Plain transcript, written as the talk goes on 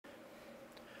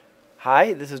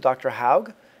Hi, this is Dr.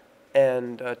 Haug,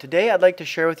 and today I'd like to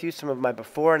share with you some of my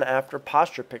before and after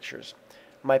posture pictures.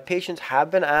 My patients have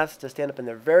been asked to stand up in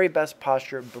their very best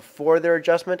posture before their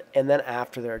adjustment and then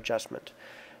after their adjustment.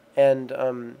 And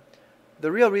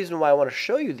the real reason why I want to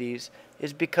show you these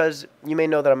is because you may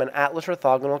know that I'm an Atlas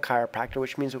orthogonal chiropractor,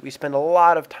 which means that we spend a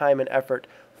lot of time and effort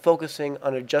focusing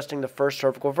on adjusting the first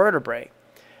cervical vertebrae.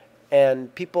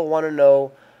 And people want to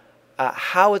know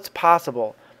how it's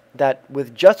possible that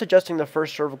with just adjusting the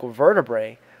first cervical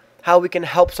vertebrae, how we can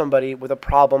help somebody with a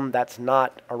problem that's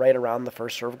not right around the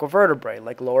first cervical vertebrae,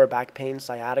 like lower back pain,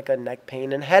 sciatica, neck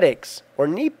pain, and headaches, or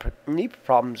knee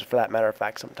problems for that matter of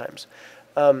fact sometimes.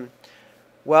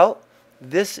 Well,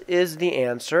 this is the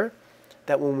answer,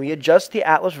 that when we adjust the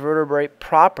atlas vertebrae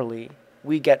properly,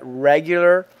 we get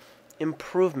regular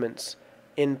improvements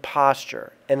in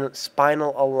posture and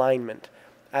spinal alignment.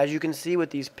 As you can see with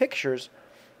these pictures,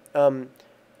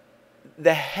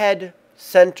 the head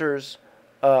centers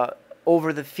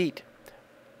over the feet.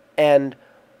 And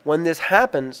when this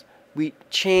happens, we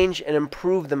change and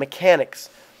improve the mechanics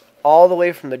all the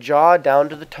way from the jaw down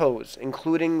to the toes,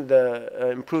 including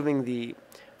improving the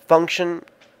function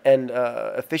and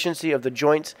efficiency of the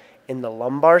joints in the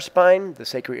lumbar spine, the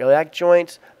sacroiliac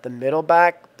joints, the middle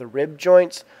back, the rib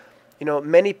joints. You know,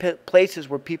 many places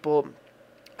where people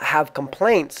have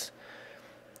complaints,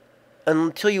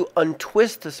 until you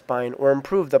untwist the spine or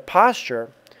improve the posture,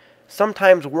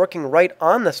 sometimes working right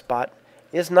on the spot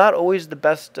is not always the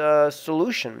best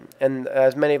solution. And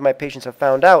as many of my patients have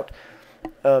found out,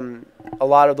 a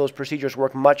lot of those procedures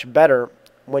work much better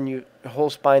when your whole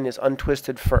spine is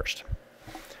untwisted first.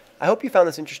 I hope you found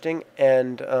this interesting,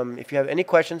 and if you have any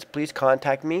questions, please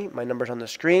contact me. My number's on the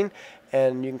screen,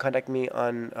 and you can contact me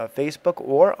on Facebook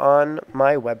or on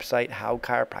my website,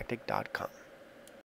 haugchiropractic.com.